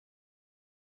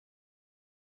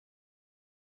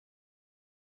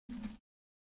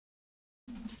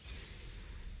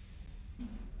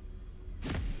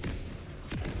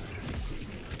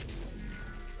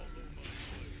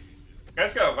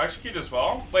Guy's got electrocute as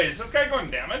well. Wait, is this guy going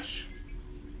damage?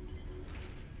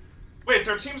 Wait,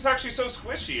 their team's actually so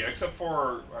squishy, except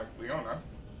for like Leona.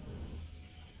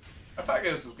 I thought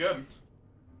this is good.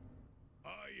 I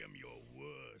am your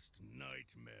worst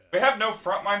nightmare. We have no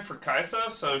frontline for Kaisa,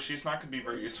 so she's not gonna be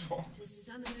very useful.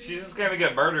 She's just gonna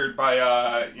get murdered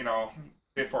by you know,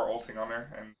 before ulting on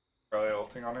her and early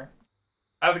ulting on her.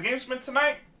 The games been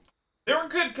tonight. They were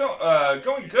good,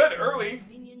 going good early.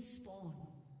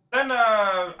 Then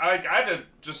I had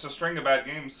just a string of bad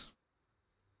games.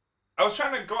 I was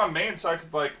trying to go on main so I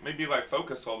could like maybe like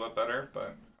focus a little bit better,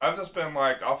 but I've just been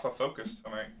like off of focus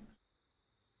tonight.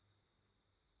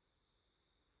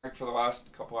 Like for the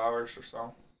last couple hours or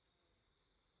so.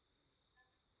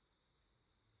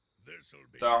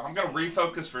 So I'm gonna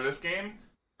refocus for this game.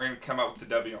 We're gonna come out with the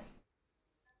W.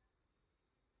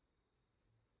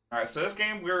 Alright, so this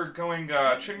game we're going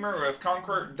TRYNDAMERE with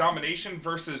Conquer Domination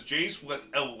versus Jace with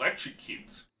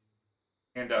Electrocute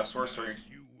and Sorcery.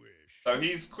 So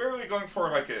he's clearly going for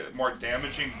like a more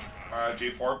damaging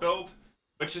J4 build,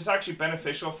 which is actually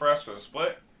beneficial for us for the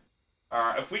split.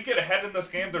 If we get ahead in this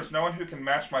game, there's no one who can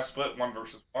match my split 1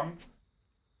 versus 1,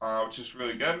 which is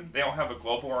really good. They don't have a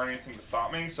global or anything to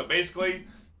stop me. So basically,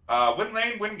 win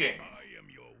lane, win game. I am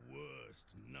your worst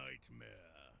nightmare.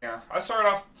 Yeah, I started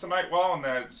off tonight well, and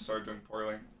then I started doing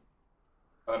poorly.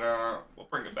 But we'll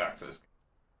bring it back for this game.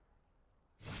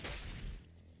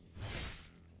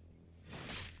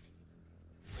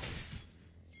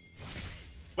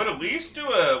 Would at least do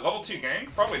a level 2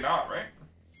 gank? Probably not, right?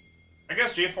 I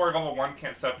guess J4 level 1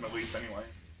 can't step in at least anyway.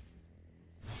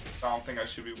 I don't think I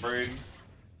should be worried.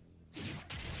 As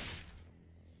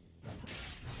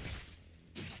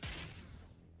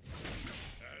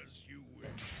you wish.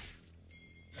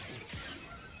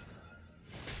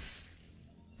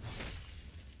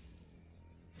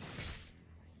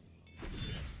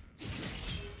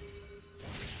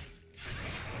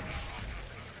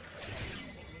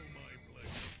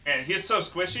 And he's so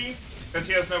squishy because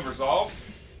he has no resolve.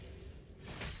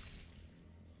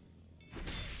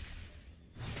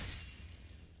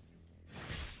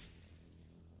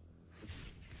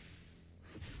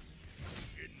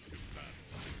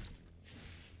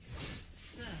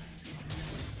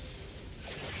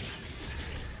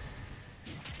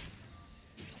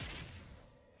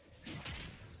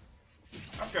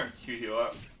 I'm gonna Q heal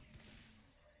up.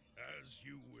 As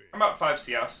you wish. I'm about 5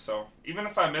 CS, so even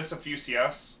if I miss a few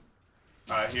CS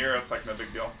here, it's like no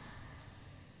big deal.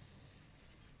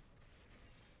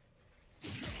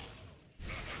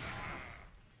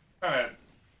 Trying to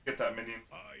get that minion.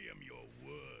 I am your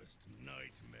worst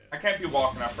nightmare. I can't be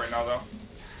walking up right now though.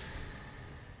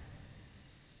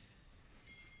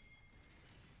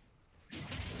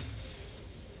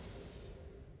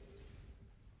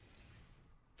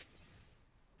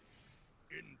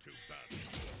 Into battle.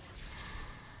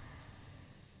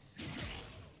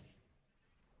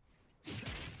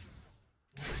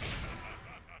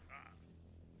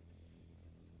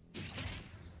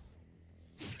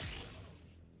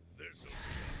 This'll be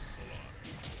a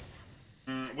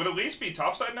slaughter. Would at least be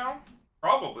topside now?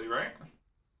 Probably, right?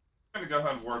 I'm gonna go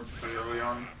ahead and ward pretty early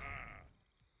on.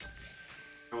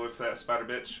 Go look for that spider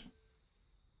bitch.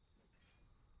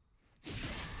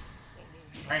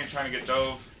 I ain't trying to get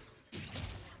dove.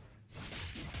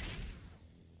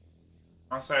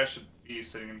 Honestly, I should be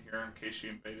sitting in here in case she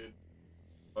invaded.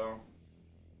 So,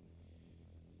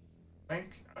 I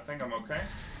think I'm okay.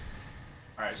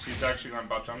 Alright, she's actually going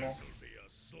bot jungle. This'll be a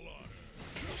slaughter.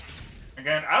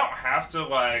 Again, I don't have to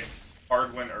like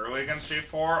hard win early against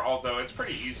J4, although it's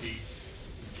pretty easy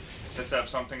to set up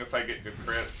something if I get good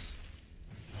crits.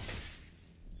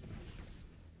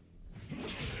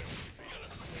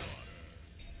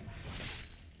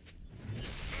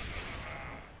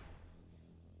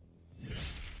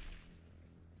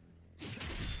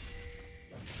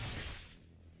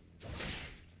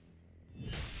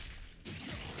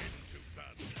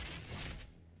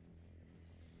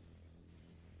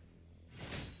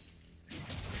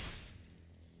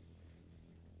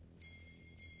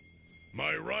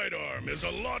 My right arm is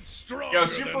a lot stronger Yo, than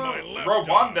Super my left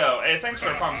Robondo. arm. Hey, thanks for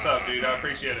the thumbs up, dude. I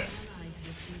appreciate it.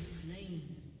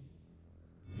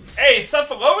 Hey,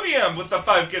 Cephalodium with the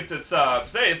 5 gifted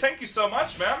subs. Hey, thank you so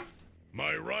much, man.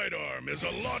 My right arm is a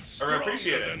lot I stronger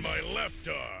appreciate it. than my left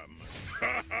arm.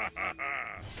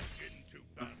 Into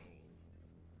battle.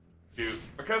 Dude,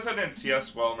 because I didn't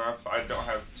CS well enough, I don't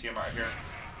have Tiamat here.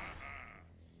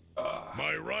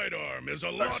 My right arm is a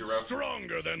That's lot your rough.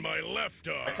 stronger than my left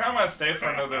arm. I kind of want to stay for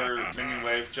another minion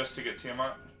wave just to get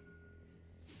Tiamat.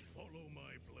 Follow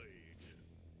my blade.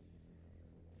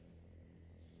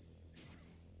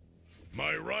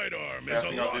 My right arm is a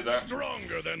lot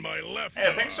stronger than my left arm.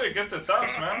 Hey, thanks for your gifted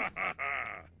subs, man. As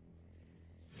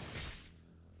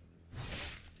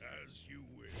you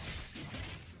wish.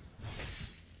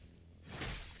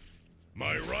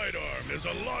 My right arm is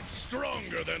a lot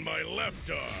stronger than my left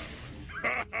arm.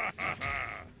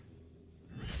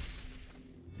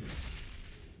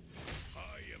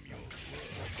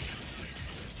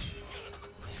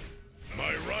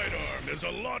 My right arm is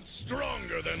a lot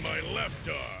stronger than my left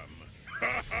arm.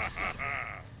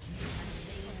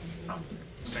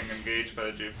 Staying engaged by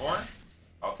the J4.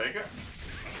 I'll take it.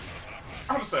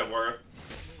 I'm so worth.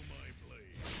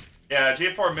 Yeah,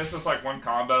 J4 misses like one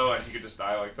combo and he could just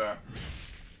die like that.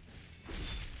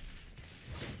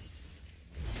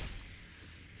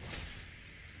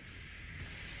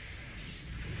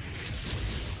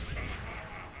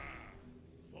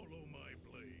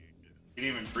 You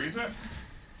didn't even freeze it?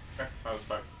 Okay, so I was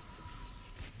back.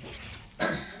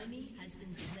 Enemy has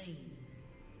been slain.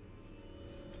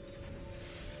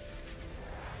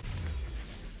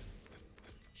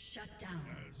 Shut down.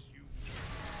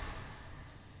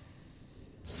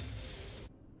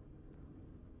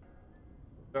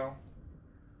 So,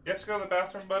 you have to go to the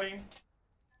bathroom, buddy?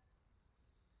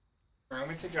 Alright, let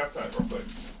me take you outside real quick.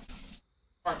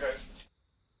 Come on, guys.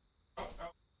 Oh,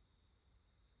 oh.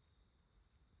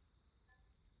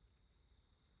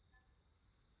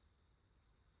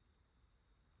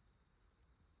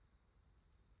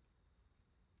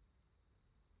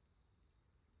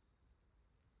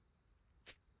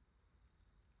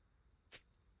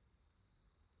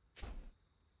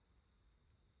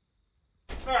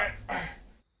 Alright.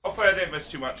 Hopefully I didn't miss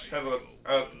too much. Have a look.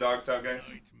 The dogs out, guys.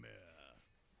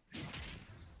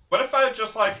 What if I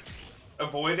just, like,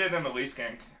 avoided an Elise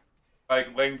gank?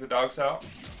 Like, laying the dogs out?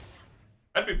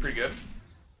 That'd be pretty good.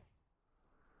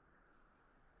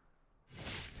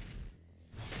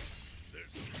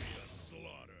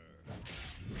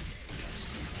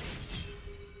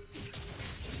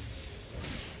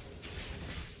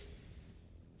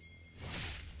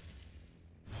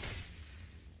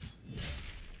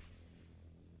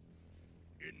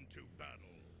 Into battle.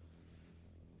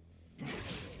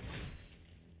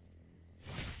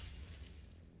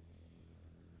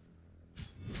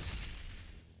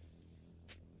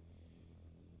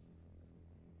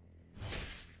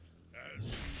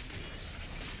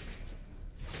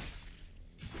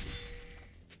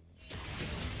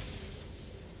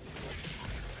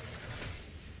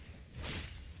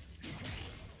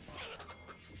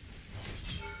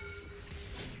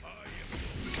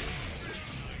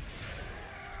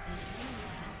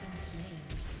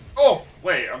 Oh!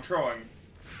 Wait, I'm trolling.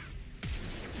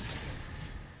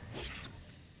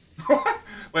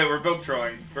 Wait, we're both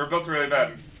trolling. We're both really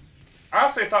bad. I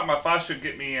honestly thought my flash would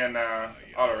get me in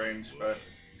auto range, but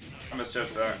I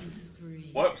misjudged that.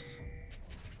 Whoops.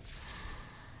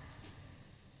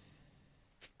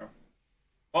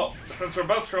 Well, since we're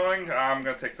both trolling, I'm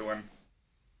gonna take the win.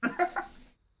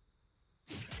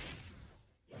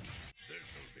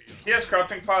 He has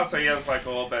crafting pot, so he has like a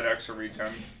little bit extra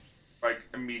regen. Like,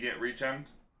 immediate regen.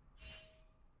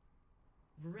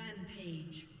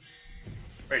 Rampage.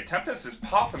 Wait, Tempest is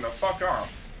popping the fuck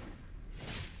off.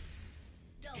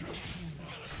 Double kill.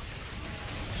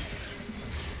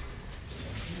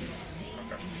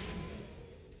 Okay.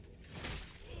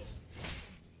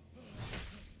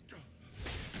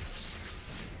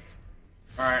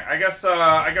 Alright, I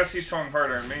guess he's throwing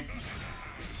harder than me.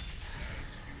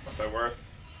 What's that worth?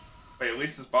 Wait, at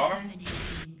least it's bottom?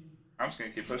 I'm just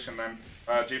gonna keep pushing then.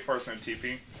 J4 is gonna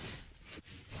TP.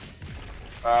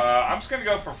 I'm just gonna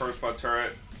go for first blood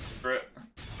turret.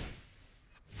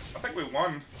 I think we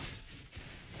won.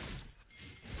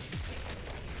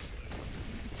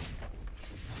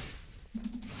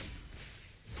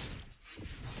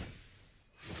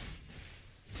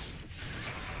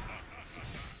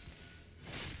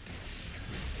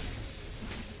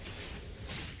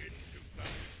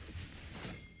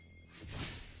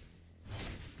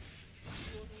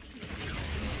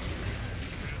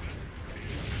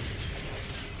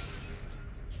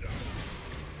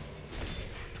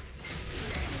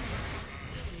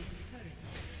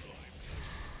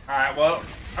 Alright, well,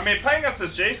 I mean, playing against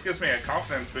this Jace gives me a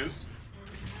confidence boost.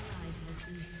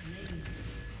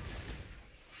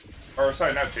 Or,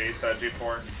 sorry, not Jace,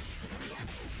 G4. As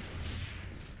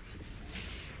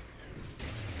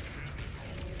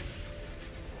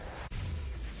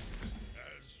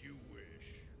you wish.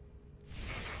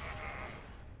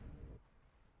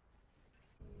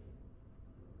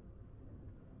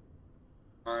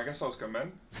 I guess I'll just go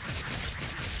mid.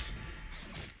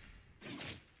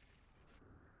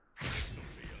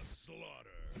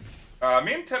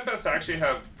 Me and Tempest actually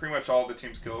have pretty much all the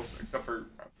team's kills, except for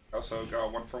I also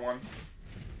got 1 for 1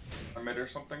 a mid or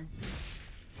something.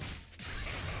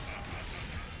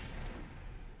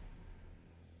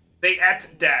 They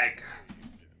at dag.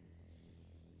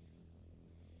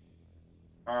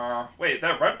 Wait,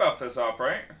 that red buff is up,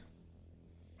 right?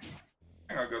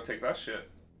 I'm gonna go take that shit.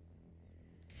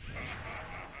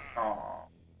 Aw.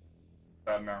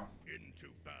 Sad now.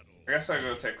 I guess I'll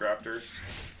go take Raptors.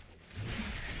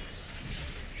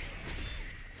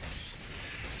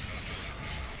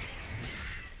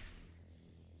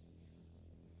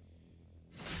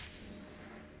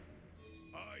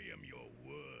 I am your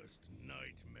worst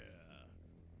nightmare.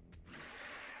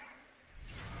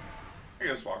 I can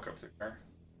just walk up to her.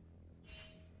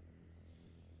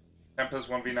 Tempest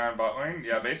 1v9 bot lane?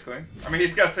 Yeah, basically. I mean,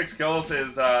 he's got 6 kills,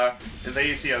 his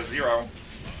ADC has 0.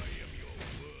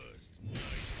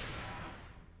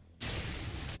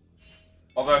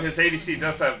 Although his ADC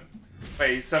does have...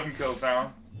 Wait, he's 7 kills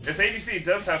now. His ADC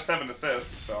does have 7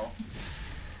 assists, so...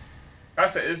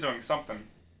 Kasa is doing something.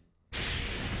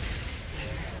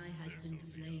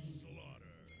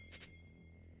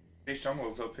 This jungle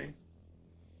is OP. Do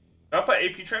I put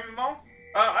AP training at all?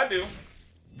 I do.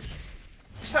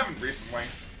 Just haven't recently.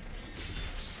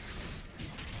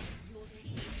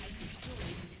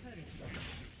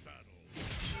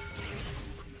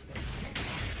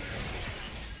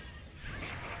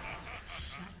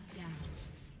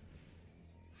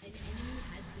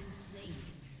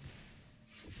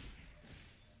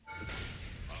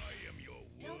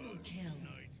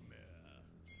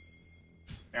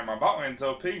 Yeah, my bot lane's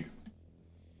OP.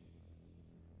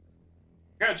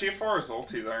 Got G4's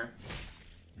ulti there.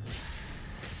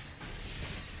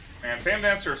 Man, Fan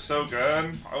Dancer is so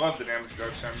good. I love the damage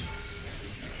reduction.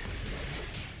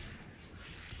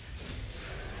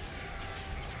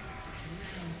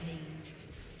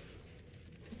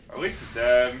 At least he's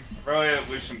dead. Really, at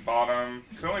Lucian bottom.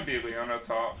 Could only be Leona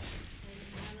top.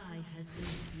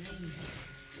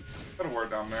 Put a ward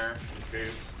down there.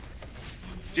 Jeez.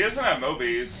 She doesn't have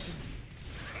Mobies.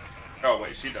 Oh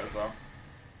wait, she does though.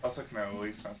 I was looking at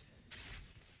Elise. I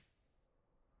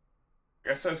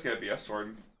guess I was gonna be a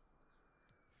sword.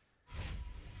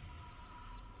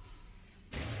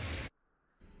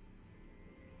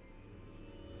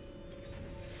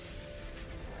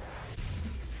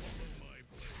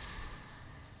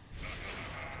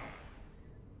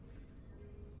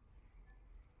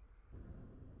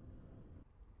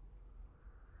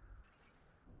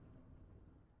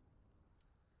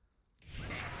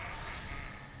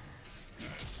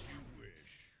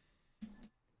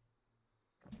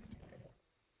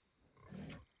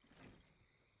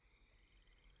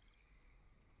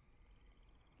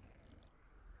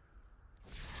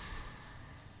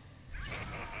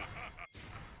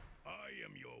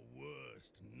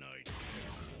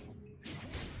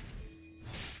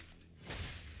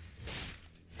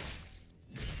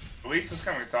 Elise is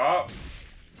coming top.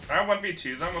 Can I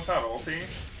 1v2 them without ulti?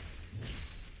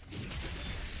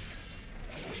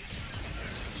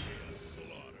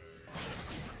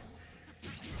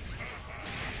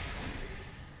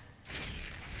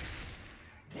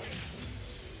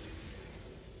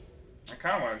 I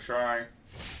kinda wanna try.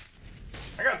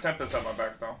 I got Tempest at my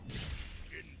back though.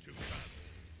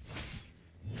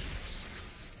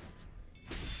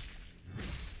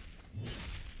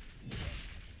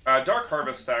 Dark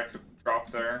Harvest stack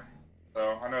dropped there,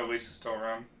 so I know Elise is still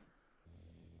around.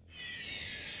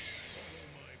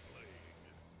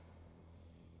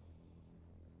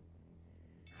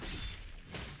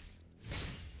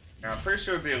 Yeah, I'm pretty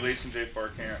sure the Elise and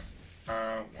J4 can't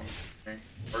 1v me,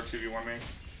 or 2v1 me.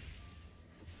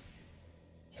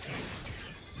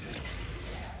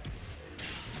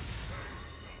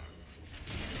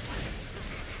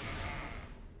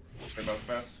 They both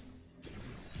missed.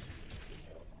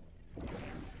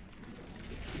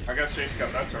 I guess Jace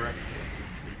got that turret.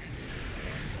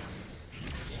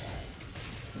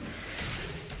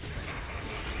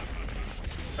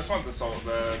 I just want the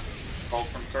ult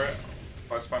from turret.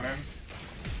 If I spun in.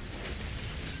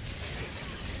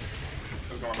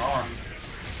 What's going on?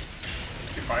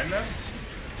 You find this?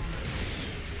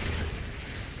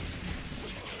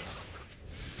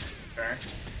 Okay.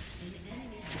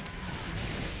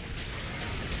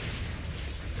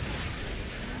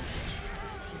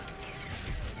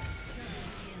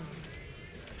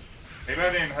 Maybe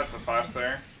I didn't hit the flash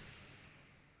there.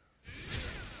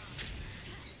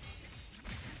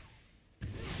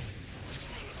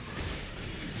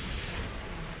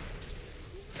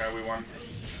 Okay, we won.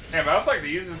 Damn, that was like the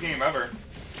easiest game ever.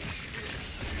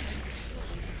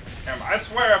 Damn, I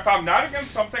swear, if I'm not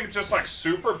against something just like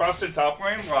super busted top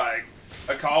lane, like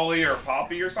Akali or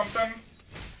Poppy or something.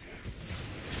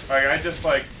 Like, I just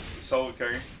like solo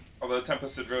carry. Although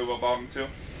Tempest did really well bottom too.